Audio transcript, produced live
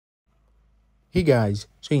Hey guys,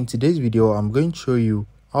 so in today's video I'm going to show you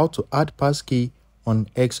how to add passkey on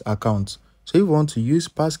X account. So if you want to use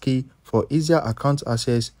passkey for easier account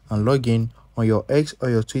access and login on your X or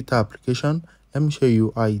your Twitter application, let me show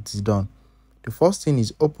you how it is done. The first thing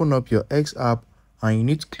is open up your X app and you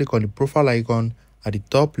need to click on the profile icon at the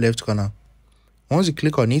top left corner. Once you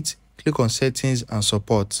click on it, click on settings and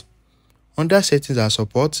support. Under settings and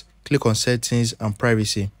support, click on settings and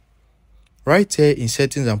privacy. Right here in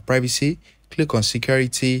settings and privacy, click on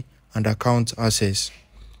security and account access.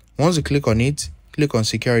 Once you click on it, click on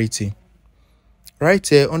security. Right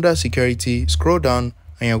here under security, scroll down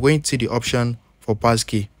and you're going to see the option for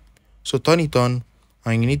passkey. So turn it on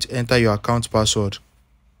and you need to enter your account password.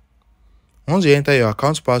 Once you enter your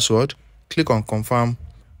account password, click on confirm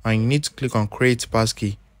and you need to click on create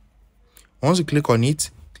passkey. Once you click on it,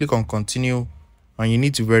 click on continue and you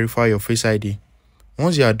need to verify your Face ID.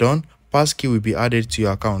 Once you are done, passkey will be added to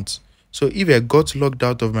your account. So if I got logged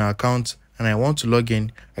out of my account and I want to log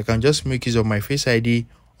in, I can just make use of my Face ID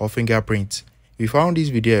or fingerprint. If you found this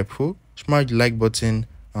video helpful, smash the like button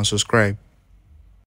and subscribe.